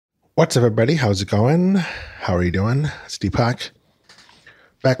What's up, everybody? How's it going? How are you doing? It's Deepak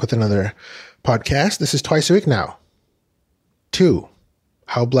back with another podcast. This is twice a week now. 2.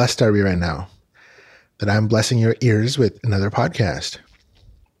 How blessed are we right now that I'm blessing your ears with another podcast?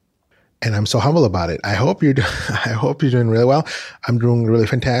 And I'm so humble about it. I hope you're doing really well. I'm doing really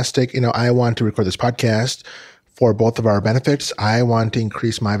fantastic. I want to record this podcast for both of our benefits. I want to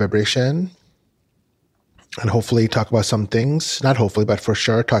increase my vibration and hopefully talk about some things, not hopefully, but for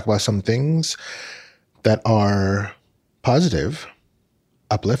sure, talk about some things that are positive,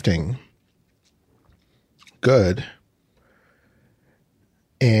 uplifting, good,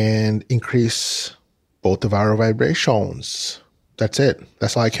 and increase both of our vibrations. That's it.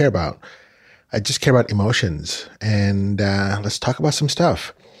 That's all I care about. I just care about emotions. And let's talk about some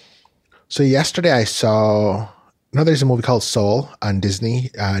stuff. So yesterday I saw, there's a movie called Soul on Disney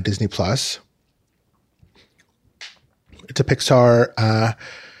Plus. It's a Pixar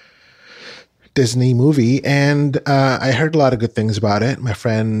Disney movie, and I heard a lot of good things about it. My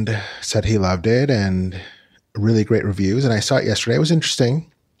friend said he loved it and really great reviews, and I saw it yesterday. It was interesting.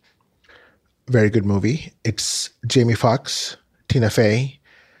 Very good movie. It's Jamie Foxx, Tina Fey,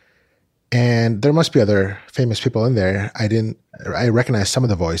 and there must be other famous people in there. I recognize some of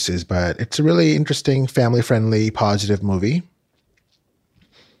the voices, but it's a really interesting, family-friendly, positive movie.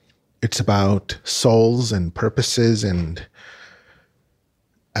 It's about souls and purposes and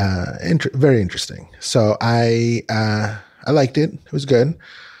very interesting. So I liked it. It was good.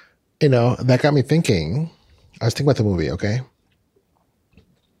 That got me thinking. I was thinking about the movie, okay?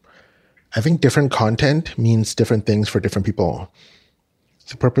 I think different content means different things for different people.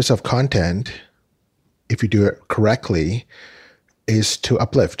 The purpose of content, if you do it correctly, is to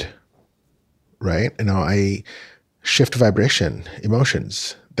uplift, right? I shift vibration,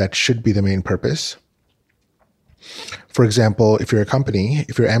 emotions. That should be the main purpose. For example, if you're a company,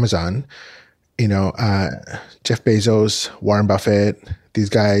 if you're Amazon, Jeff Bezos, Warren Buffett, these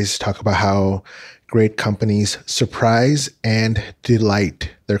guys talk about how great companies surprise and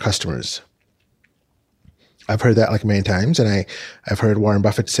delight their customers. I've heard that like many times, and I've heard Warren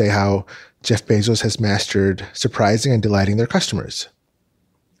Buffett say how Jeff Bezos has mastered surprising and delighting their customers.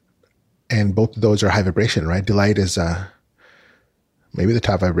 And both of those are high vibration, right? Delight is maybe the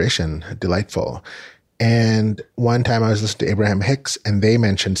top vibration, delightful. And one time I was listening to Abraham Hicks, and they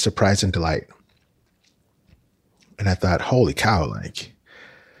mentioned surprise and delight. And I thought, holy cow,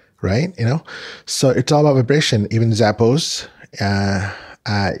 right? So it's all about vibration. Even Zappos,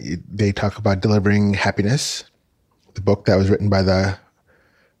 they talk about delivering happiness. The book that was written by the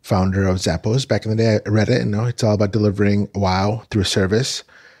founder of Zappos back in the day, I read it, and it's all about delivering wow through service.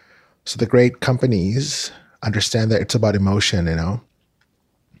 So the great companies understand that it's about emotion,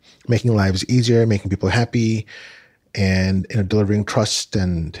 making lives easier, making people happy, and delivering trust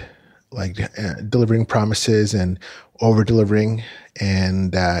and delivering promises and over delivering.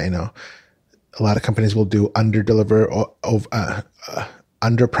 And a lot of companies will do under deliver or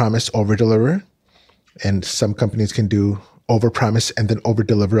under promise, over deliver, and some companies can do over promise and then over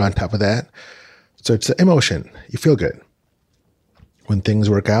deliver on top of that. So it's an emotion. You feel good when things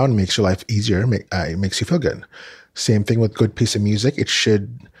work out and makes your life easier. It makes you feel good. Same thing with good piece of music. It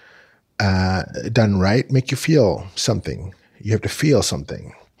should, done right, make you feel something. You have to feel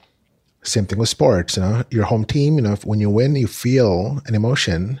something. Same thing with sports. Your home team. When you win, you feel an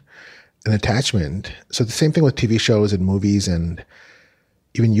emotion, an attachment. So the same thing with TV shows and movies and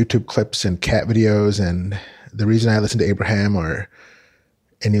even YouTube clips and cat videos. And the reason I listen to Abraham or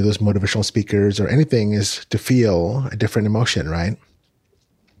any of those motivational speakers or anything is to feel a different emotion, right?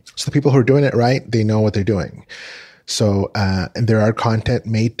 So the people who are doing it right, they know what they're doing. So, and there are content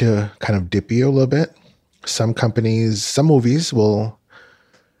made to kind of dip you a little bit. Some companies, some movies will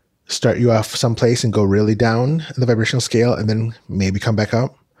start you off someplace and go really down in the vibrational scale and then maybe come back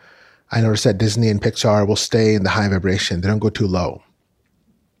up. I noticed that Disney and Pixar will stay in the high vibration. They don't go too low.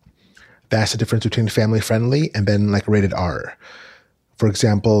 That's the difference between family friendly and then rated R. For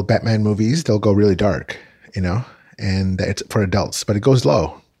example, Batman movies, they'll go really dark, and it's for adults, but it goes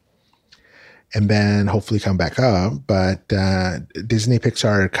low. And then hopefully come back up. But Disney,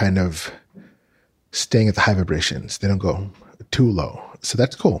 Pixar are kind of staying at the high vibrations. They don't go too low. So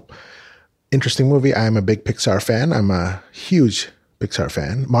that's cool. Interesting movie. I'm a big Pixar fan. I'm a huge Pixar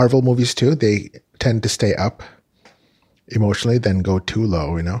fan. Marvel movies too. They tend to stay up emotionally, then go too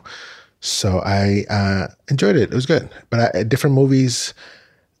low, So I enjoyed it. It was good. But different movies,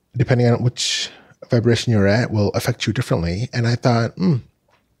 depending on which vibration you're at, will affect you differently. And I thought,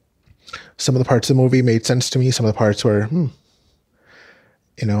 some of the parts of the movie made sense to me. Some of the parts were, and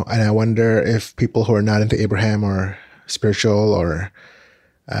I wonder if people who are not into Abraham or spiritual or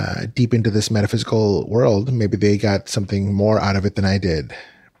deep into this metaphysical world, maybe they got something more out of it than I did.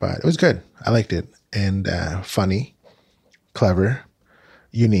 But it was good. I liked it. And funny, clever,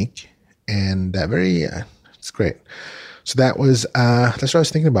 unique, and it's great. So that's what I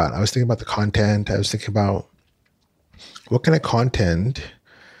was thinking about. I was thinking about the content. I was thinking about what kind of content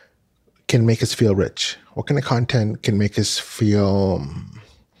can make us feel rich? What kind of content can make us feel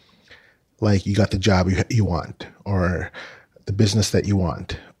like you got the job you want, or the business that you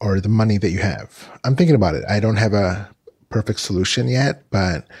want, or the money that you have? I'm thinking about it. I don't have a perfect solution yet,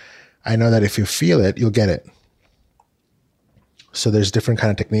 but I know that if you feel it, you'll get it. So there's different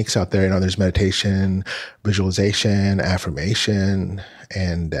kind of techniques out there. There's meditation, visualization, affirmation,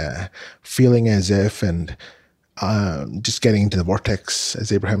 and feeling as if, and just getting into the vortex,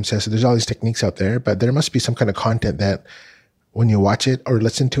 as Abraham says. So there's all these techniques out there, but there must be some kind of content that when you watch it or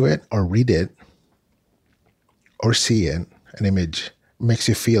listen to it or read it or see it, an image, makes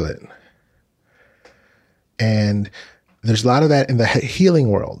you feel it. And there's a lot of that in the healing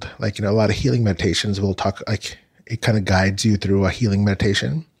world. A lot of healing meditations will talk, it kind of guides you through a healing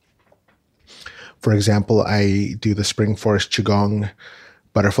meditation. For example, I do the Spring Forest Qigong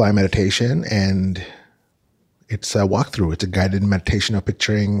butterfly meditation, and it's a walkthrough. It's a guided meditation of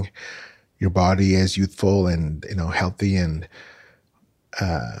picturing your body as youthful and, healthy, and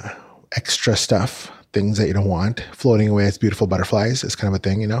extra stuff, things that you don't want, floating away as beautiful butterflies. It's kind of a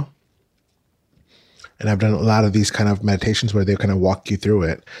thing, And I've done a lot of these kind of meditations where they kind of walk you through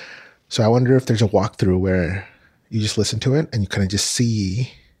it. So I wonder if there's a walkthrough where you just listen to it and you kind of just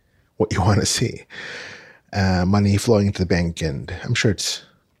see what you want to see. Money flowing into the bank, and I'm sure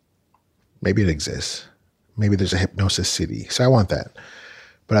maybe it exists. Maybe there's a hypnosis city. So I want that.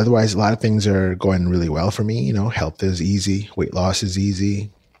 But otherwise, a lot of things are going really well for me. Health is easy. Weight loss is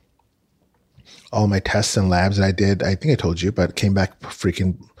easy. All my tests and labs that I did, I think I told you, but came back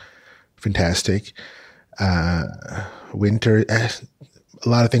freaking fantastic. Winter, a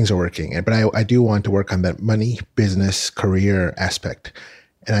lot of things are working. But I do want to work on that money, business, career aspect.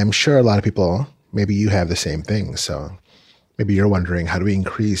 And I'm sure a lot of people, maybe you have the same thing. So maybe you're wondering, how do we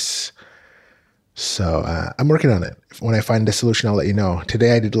increase? So I'm working on it. When I find the solution, I'll let you know.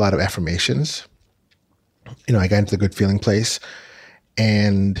 Today I did a lot of affirmations. I got into the good feeling place,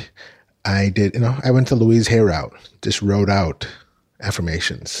 and I did, I went the Louise Hay route, just wrote out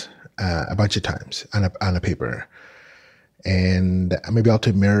affirmations a bunch of times on a paper. And maybe I'll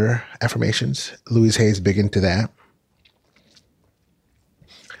do mirror affirmations. Louise Hay is big into that.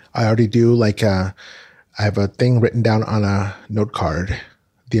 I already do I have a thing written down on a note card,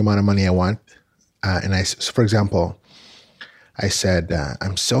 the amount of money I want. And for example, I said,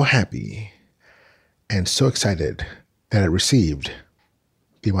 I'm so happy and so excited that I received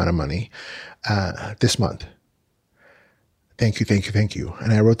the amount of money this month. Thank you, thank you, thank you.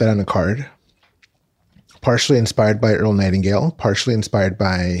 And I wrote that on a card, partially inspired by Earl Nightingale, partially inspired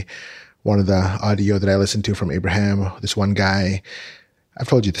by one of the audio that I listened to from Abraham, this one guy. I've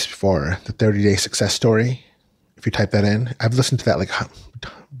told you this before, the 30-day success story. If you type that in, I've listened to that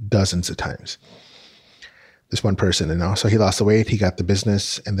dozens of times. This one person, so he lost the weight, he got the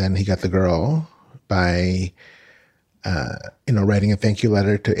business, and then he got the girl by, writing a thank you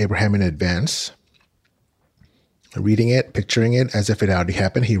letter to Abraham in advance, reading it, picturing it as if it already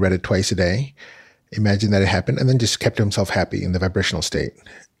happened. He read it twice a day, imagined that it happened, and then just kept himself happy in the vibrational state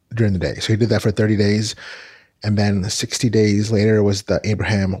during the day. So he did that for 30 days. And then 60 days later was the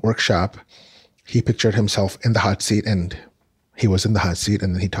Abraham workshop. He pictured himself in the hot seat, and he was in the hot seat.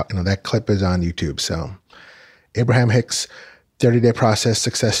 And then he talked, that clip is on YouTube. So Abraham Hicks, 30-day process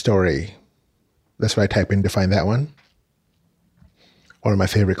success story. That's what I type in to find that one. One of my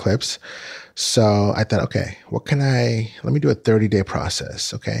favorite clips. So I thought, okay, let me do a 30-day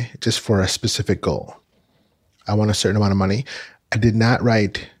process. Okay. Just for a specific goal. I want a certain amount of money. I did not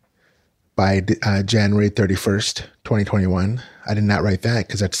write by January 31st, 2021. I did not write that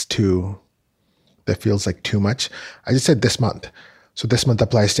because that feels like too much. I just said this month. So this month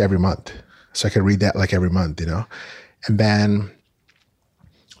applies to every month. So I could read that every month, And then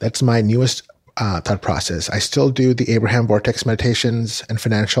that's my newest thought process. I still do the Abraham Vortex meditations and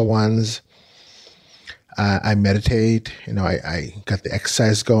financial ones. I meditate, I got the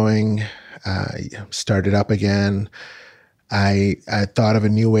exercise going, started up again. I thought of a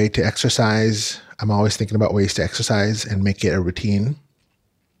new way to exercise. I'm always thinking about ways to exercise and make it a routine.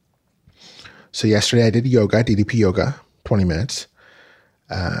 So yesterday I did yoga, DDP yoga, 20 minutes,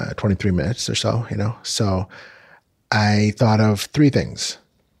 23 minutes or so, So I thought of three things.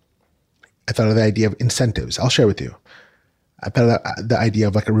 I thought of the idea of incentives. I'll share with you. I thought of the idea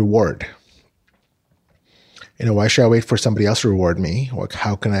of a reward. Why should I wait for somebody else to reward me? Like,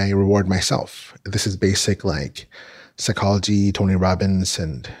 how can I reward myself? This is basic like psychology, Tony Robbins,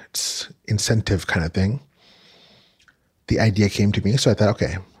 and it's incentive kind of thing. The idea came to me, so I thought,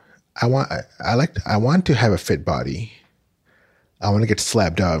 okay, I want to have a fit body. I want to get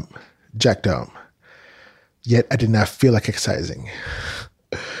slapped up, jacked up. Yet I did not feel like exercising.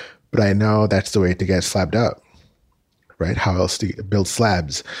 But I know that's the way to get slapped up, right? How else to build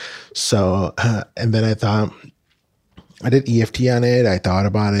slabs? So, and then I thought, I did EFT on it. I thought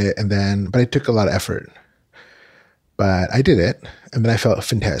about it, but it took a lot of effort. But I did it, and then I felt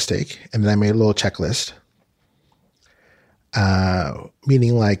fantastic. And then I made a little checklist,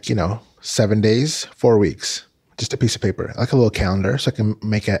 meaning like, 7 days, 4 weeks, just a piece of paper, like a little calendar, so I can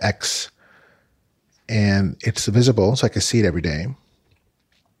make an X, and it's visible, so I can see it every day.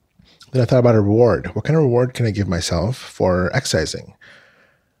 Then I thought about a reward. What kind of reward can I give myself for exercising?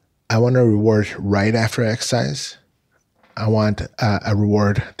 I want a reward right after I exercise. I want a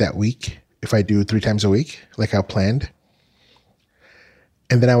reward that week if I do 3 times a week, like I planned.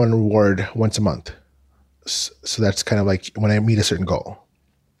 And then I want a reward once a month. So that's kind of like when I meet a certain goal.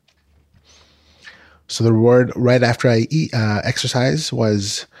 So the reward right after I exercise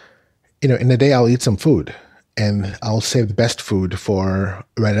was, in a day I'll eat some food. And I'll save the best food for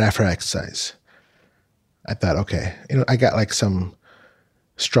right after I exercise. I thought, okay, I got like some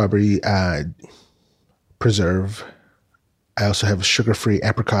strawberry preserve. I also have sugar-free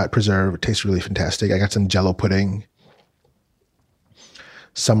apricot preserve. It tastes really fantastic. I got some Jell-O pudding.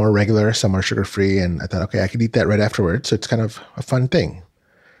 Some are regular, some are sugar-free. And I thought, okay, I could eat that right afterwards. So it's kind of a fun thing.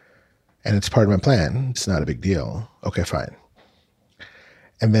 And it's part of my plan. It's not a big deal. Okay, fine.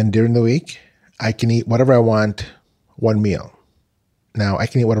 And then during the week, I can eat whatever I want, one meal. Now, I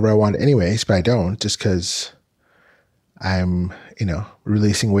can eat whatever I want anyways, but I don't, just because I'm,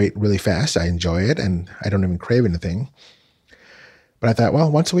 releasing weight really fast. I enjoy it, and I don't even crave anything. But I thought,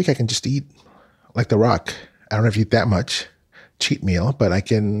 well, once a week I can just eat like The Rock. I don't have to eat that much, cheat meal, but I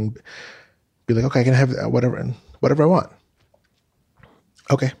can be like, okay, I can have whatever I want.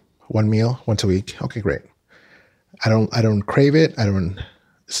 Okay, one meal once a week. Okay, great. I don't crave it.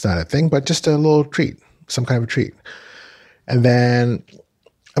 It's not a thing, but just a little treat, some kind of a treat. And then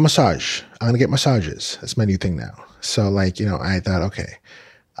a massage. I'm going to get massages. That's my new thing now. So I thought, okay,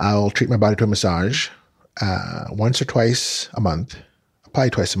 I'll treat my body to a massage once or twice a month, probably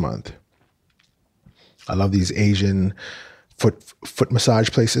twice a month. I love these Asian foot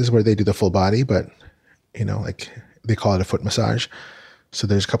massage places where they do the full body, but, they call it a foot massage. So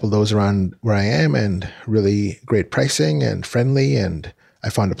there's a couple of those around where I am, and really great pricing and friendly, and I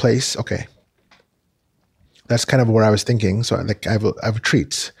found a place. Okay. That's kind of where I was thinking. So I have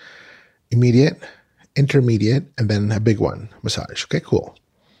treats, immediate, intermediate, and then a big one, massage. Okay, cool.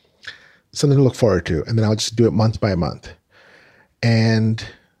 Something to look forward to. And then I'll just do it month by month. And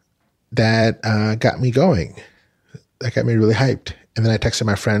that got me going. That got me really hyped. And then I texted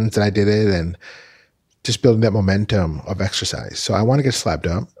my friends that I did it, and just building that momentum of exercise. So I want to get slapped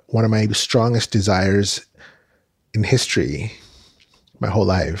up. One of my strongest desires in history, my whole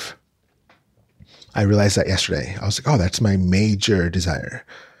life. I realized that yesterday. I was like, oh, that's my major desire.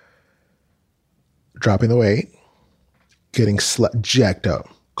 Dropping the weight, getting jacked up,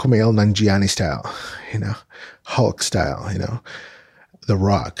 Kumail Nanjiani style, Hulk style, The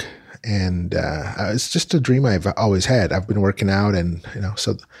Rock. And it's just a dream I've always had. I've been working out, and,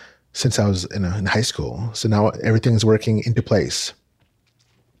 so since I was in high school. So now everything's working into place.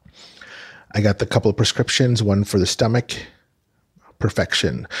 I got the couple of prescriptions, one for the stomach,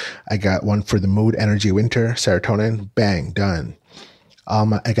 perfection. I got one for the mood, energy, winter, serotonin, bang, done.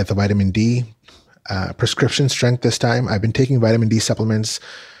 I got the vitamin D, prescription strength this time. I've been taking vitamin D supplements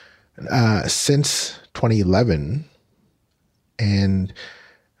since 2011, and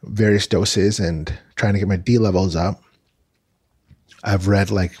various doses, and trying to get my D levels up. I've read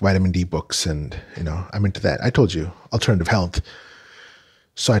like vitamin D books, and, I'm into that. I told you, alternative health.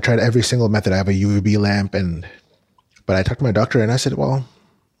 So I tried every single method. I have a UVB lamp, but I talked to my doctor, and I said, well,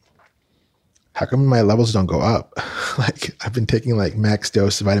 how come my levels don't go up? I've been taking like max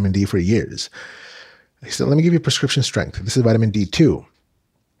dose of vitamin D for years. He said, let me give you prescription strength. This is vitamin D2.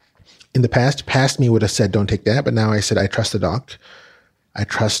 In the past me would have said, don't take that. But now I said, I trust the doc. I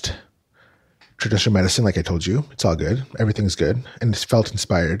trust traditional medicine. Like I told you, it's all good. Everything's good. And it's felt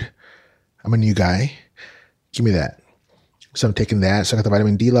inspired. I'm a new guy. Give me that. So I'm taking that. So I got the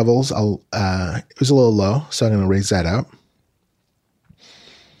vitamin D levels. It was a little low, so I'm going to raise that up.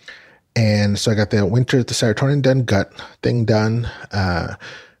 And so I got the serotonin done, gut thing done.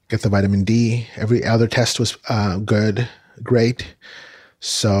 Got the vitamin D. Every other test was good, great.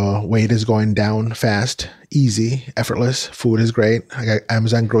 So weight is going down fast, easy, effortless. Food is great. I got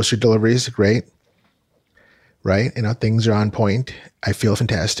Amazon grocery deliveries, great, right? Things are on point. I feel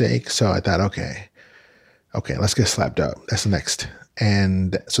fantastic. So I thought, okay, let's get slapped up. That's the next.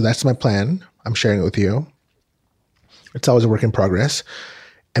 And so that's my plan. I'm sharing it with you. It's always a work in progress.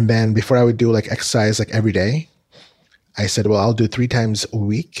 And then before I would do like exercise like every day, I said, well, I'll do 3 times a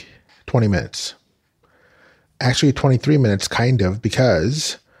week, 20 minutes. Actually, 23 minutes kind of,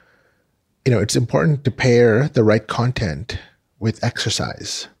 because, it's important to pair the right content with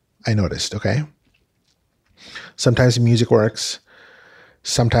exercise. I noticed, okay? Sometimes music works,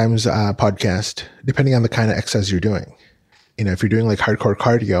 sometimes podcast, depending on the kind of exercise you're doing. If you're doing like hardcore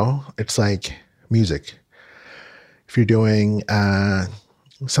cardio, it's like music. If you're doing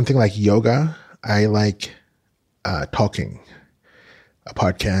something like yoga, I like talking, a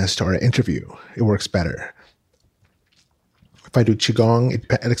podcast or an interview. It works better. If I do Qigong,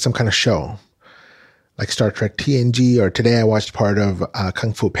 it's like some kind of show, like Star Trek TNG, or today I watched part of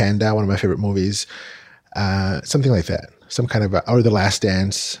Kung Fu Panda, one of my favorite movies, something like that. Some kind of, or The Last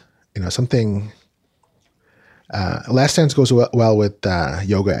Dance, something. Last Dance goes well with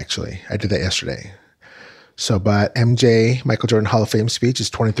yoga, actually. I did that yesterday. So, but MJ, Michael Jordan Hall of Fame speech is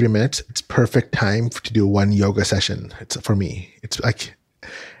 23 minutes. It's perfect time to do one yoga session. It's for me. It's like,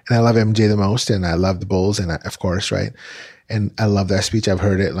 and I love MJ the most, and I love the Bulls, and of course, right? And I love that speech. I've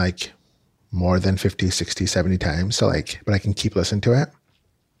heard it like more than 50, 60, 70 times. So but I can keep listening to it.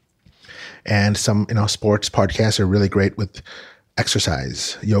 And some, sports podcasts are really great with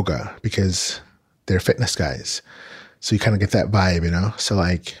exercise, yoga, because they're fitness guys. So you kind of get that vibe, So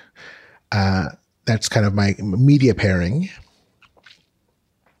that's kind of my media pairing.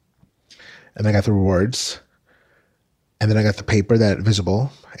 And I got the rewards. And then I got the paper that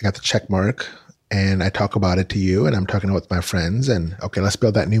visible. I got the check mark. And I talk about it to you, and I'm talking with my friends, and okay, let's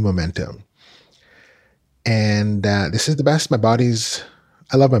build that new momentum. And this is the best.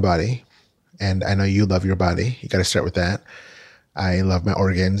 I love my body, and I know you love your body. You got to start with that. I love my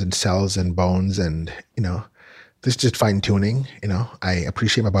organs and cells and bones, and, this is just fine tuning. I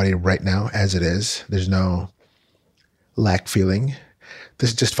appreciate my body right now as it is. There's no lack feeling.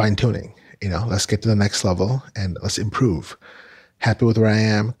 This is just fine tuning. Let's get to the next level and let's improve. Happy with where I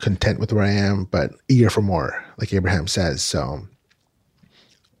am, content with where I am, but eager for more, like Abraham says. So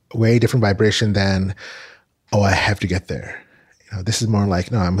way different vibration than, I have to get there. This is more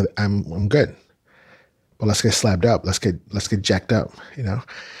like, no, I'm good. But let's get slapped up. Let's get jacked up,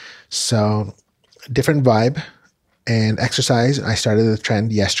 So different vibe and exercise. I started the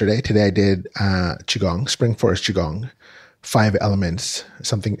trend yesterday. Today I did Qigong, Spring Forest Qigong, 5 elements,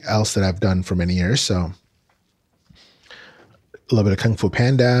 something else that I've done for many years. So a little bit of Kung Fu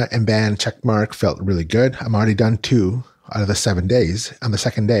Panda, and then check mark, felt really good. I'm already done 2 out of the 7 days on the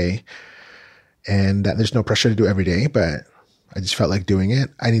second day. And there's no pressure to do every day, but I just felt like doing it.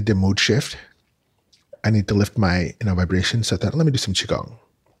 I need to mood shift. I need to lift my vibration. So I thought, let me do some Qigong.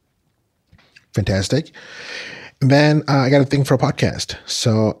 Fantastic. And then I got a thing for a podcast.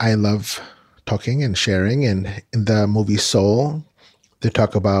 So I love talking and sharing. And in the movie Soul, they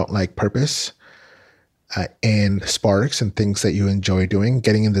talk about like purpose and sparks and things that you enjoy doing,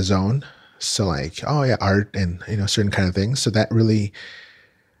 getting in the zone. So like, art and, certain kind of things. So that really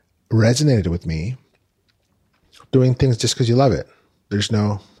resonated with me. Doing things just because you love it. There's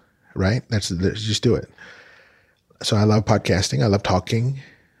no, right? Just do it. So I love podcasting. I love talking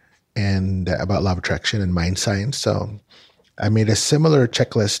and about law of attraction and mind science. So I made a similar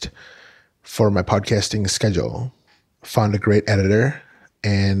checklist for my podcasting schedule, found a great editor,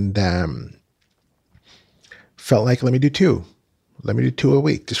 and felt like, let me do 2. Let me do 2 a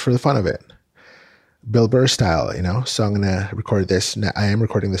week just for the fun of it. Bill Burr style, So I'm going to record this. Now, I am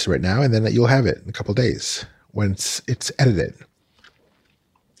recording this right now, and then you'll have it in a couple of days when it's edited.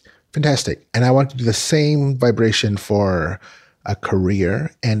 Fantastic. And I want to do the same vibration for a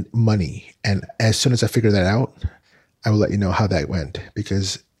career and money. And as soon as I figure that out, I will let you know how that went,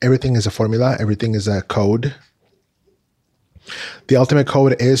 because everything is a formula. Everything is a code. The ultimate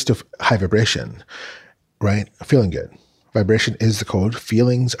code is to high vibration, right? Feeling good. Vibration is the code.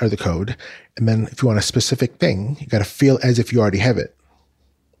 Feelings are the code. And then if you want a specific thing, you got to feel as if you already have it.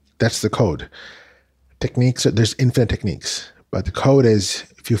 That's the code. Techniques, there's infinite techniques. But the code is,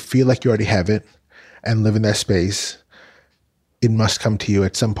 if you feel like you already have it and live in that space, it must come to you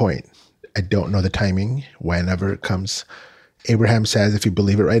at some point. I don't know the timing, whenever it comes. Abraham says, if you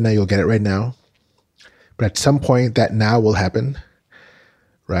believe it right now, you'll get it right now. But at some point, that now will happen,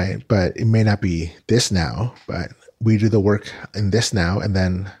 right? But it may not be this now, but we do the work in this now, and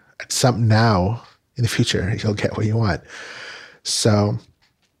then at some now in the future, you'll get what you want. So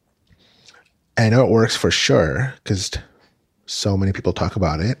I know it works for sure because so many people talk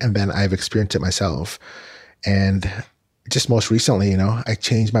about it. And then I've experienced it myself. And just most recently, I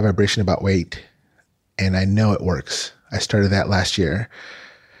changed my vibration about weight, and I know it works. I started that last year,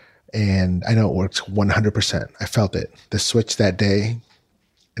 and I know it works 100%. I felt it. The switch that day,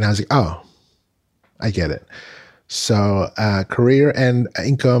 and I was like, oh, I get it. So career and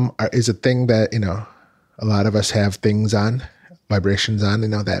income is a thing that, a lot of us have things on, vibrations on,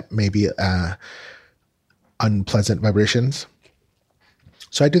 that may be unpleasant vibrations.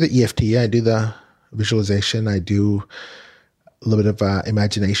 So I do the EFT, I do the visualization, I do a little bit of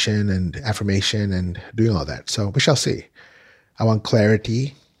imagination and affirmation and doing all that. So we shall see. I want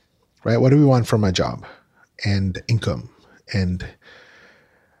clarity, right? What do we want from my job and income? And,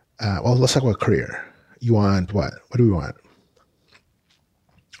 let's talk about career. You want what? What do we want?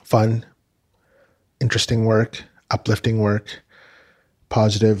 Fun, interesting work, uplifting work,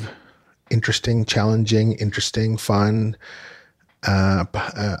 positive, interesting, challenging, interesting, fun,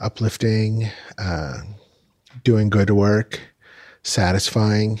 uplifting, doing good work,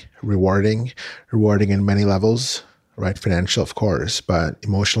 satisfying, rewarding in many levels, right? Financial, of course, but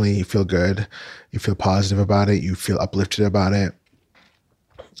emotionally you feel good. You feel positive about it. You feel uplifted about it.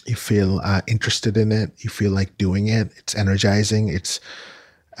 You feel interested in it. You feel like doing it. It's energizing. It's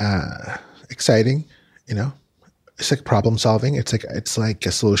exciting, It's like problem solving. It's like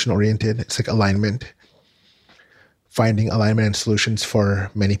a solution oriented. It's like alignment. Finding alignment and solutions for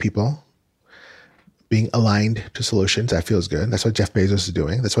many people. Being aligned to solutions, that feels good. That's what Jeff Bezos is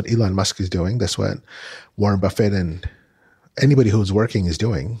doing. That's what Elon Musk is doing. That's what Warren Buffett and anybody who's working is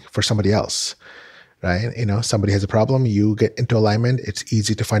doing for somebody else, right? Somebody has a problem, you get into alignment. It's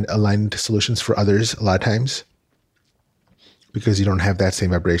easy to find aligned solutions for others a lot of times because you don't have that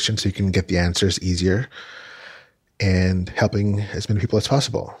same vibration, so you can get the answers easier and helping as many people as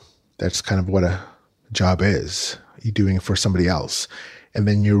possible. That's kind of what a job is. You're doing it for somebody else, and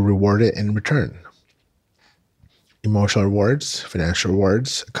then you reward it in return. Emotional rewards, financial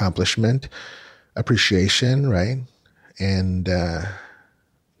rewards, accomplishment, appreciation, right? And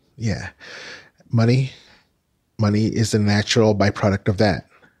money is the natural byproduct of that.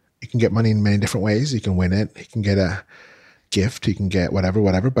 You can get money in many different ways. You can win it. You can get a gift. You can get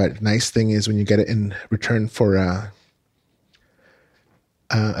whatever. But nice thing is when you get it in return for a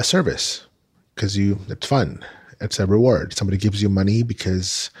service, because it's fun. It's a reward. Somebody gives you money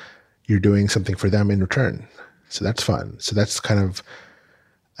because you're doing something for them in return. So that's fun. So that's kind of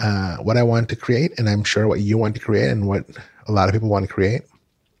what I want to create, and I'm sure what you want to create and what a lot of people want to create.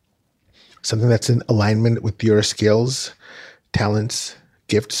 Something that's in alignment with your skills, talents,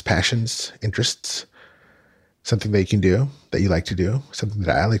 gifts, passions, interests. Something that you can do, that you like to do, something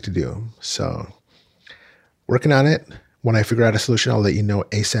that I like to do. So working on it. When I figure out a solution, I'll let you know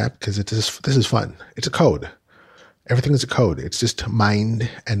ASAP because this is fun. It's a code. Everything is a code. It's just mind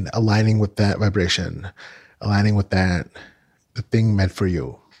and aligning with that vibration, aligning with the thing meant for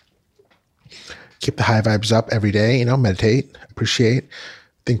you. Keep the high vibes up every day, meditate, appreciate,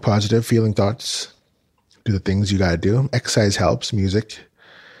 think positive, feeling thoughts, do the things you got to do. Exercise helps, music,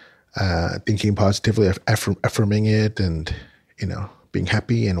 thinking positively, affirming it, and, being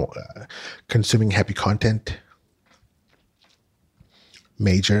happy and consuming happy content.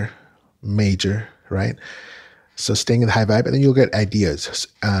 Major, right? So staying in the high vibe, and then you'll get ideas,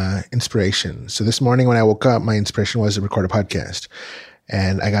 inspiration. So this morning when I woke up, my inspiration was to record a podcast.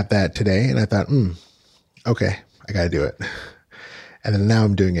 And I got that today, and I thought, okay, I got to do it. And then now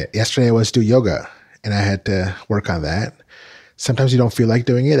I'm doing it. Yesterday I was do yoga, and I had to work on that. Sometimes you don't feel like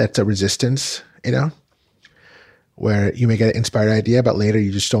doing it. That's a resistance, where you may get an inspired idea, but later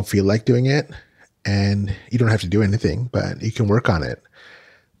you just don't feel like doing it. And you don't have to do anything, but you can work on it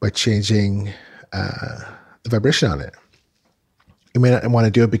by changing the vibration on it. You may not want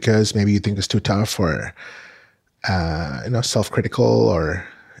to do it because maybe you think it's too tough or, self-critical, or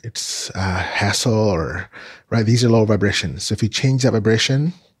it's hassle, or, right? These are low vibrations. So if you change that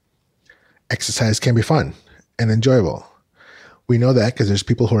vibration, exercise can be fun and enjoyable. We know that because there's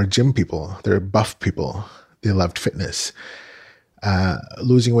people who are gym people. They're buff people. They loved fitness.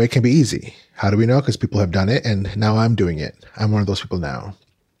 Losing weight can be easy. How do we know? Because people have done it, and now I'm doing it. I'm one of those people now.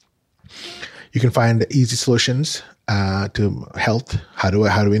 You can find easy solutions to health. How do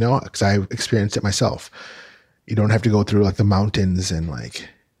we know? Because I've experienced it myself. You don't have to go through like the mountains and like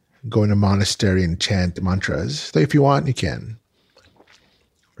go in a monastery and chant mantras. So if you want, you can.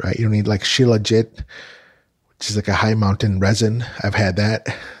 Right? You don't need like Shilajit, which is like a high mountain resin. I've had that.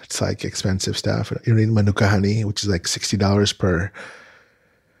 It's like expensive stuff. You don't need Manuka honey, which is like $60 per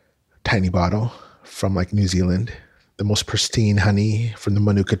tiny bottle from like New Zealand. The most pristine honey from the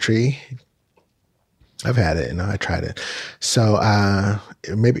Manuka tree. I've had it, I tried it. So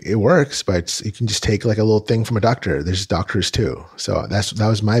maybe it works, but you can just take like a little thing from a doctor. There's doctors too. So that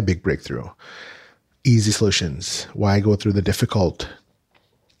was my big breakthrough. Easy solutions. Why go through the difficult,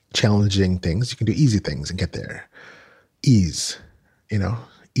 challenging things? You can do easy things and get there. Ease, you know,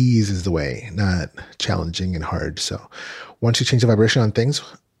 ease is the way, not challenging and hard. So once you change the vibration on things,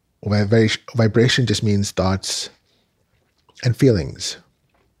 vibration just means thoughts and feelings.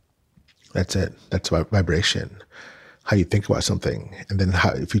 That's it. That's vibration. How you think about something. And then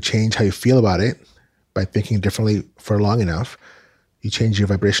if you change how you feel about it by thinking differently for long enough, you change your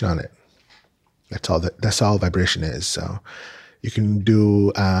vibration on it. That's all vibration is. So you can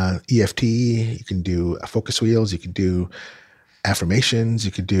do EFT, you can do focus wheels, you can do affirmations,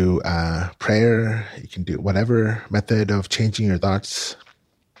 you can do prayer, you can do whatever method of changing your thoughts.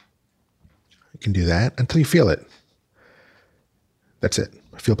 You can do that until you feel it. That's it.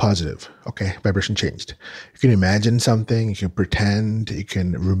 Feel positive. Okay, vibration changed. You can imagine something, you can pretend, you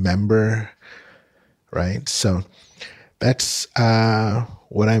can remember, right? So that's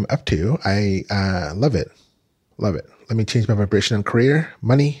what I'm up to. I love it. Love it. Let me change my vibration on career,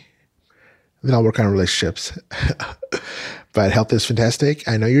 money, then I'll work on relationships. But health is fantastic.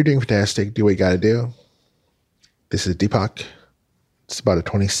 I know you're doing fantastic. Do what you got to do. This is Deepak. It's about a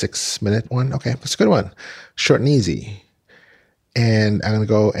 26-minute one. Okay, that's a good one. Short and easy. And I'm going to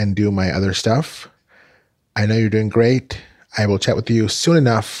go and do my other stuff. I know you're doing great. I will chat with you soon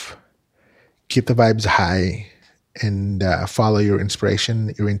enough. Keep the vibes high and follow your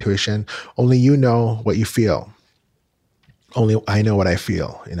inspiration, your intuition. Only you know what you feel. Only I know what I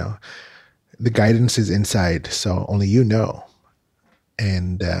feel, The guidance is inside, so only you know.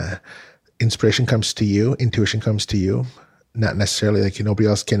 And inspiration comes to you, intuition comes to you. Not necessarily like nobody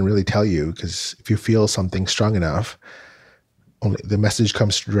else can really tell you, because if you feel something strong enough, only the message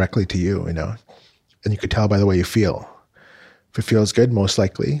comes directly to you, And you could tell by the way you feel. If it feels good, most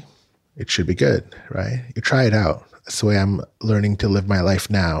likely it should be good, right? You try it out. That's the way I'm learning to live my life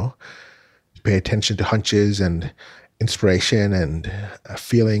now. Pay attention to hunches and inspiration and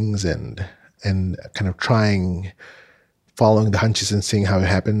feelings and kind of following the hunches and seeing how it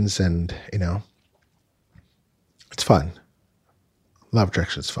happens. And, it's fun. Law of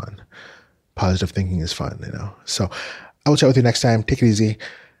attraction is fun. Positive thinking is fun, So I will chat with you next time. Take it easy.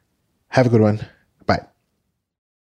 Have a good one.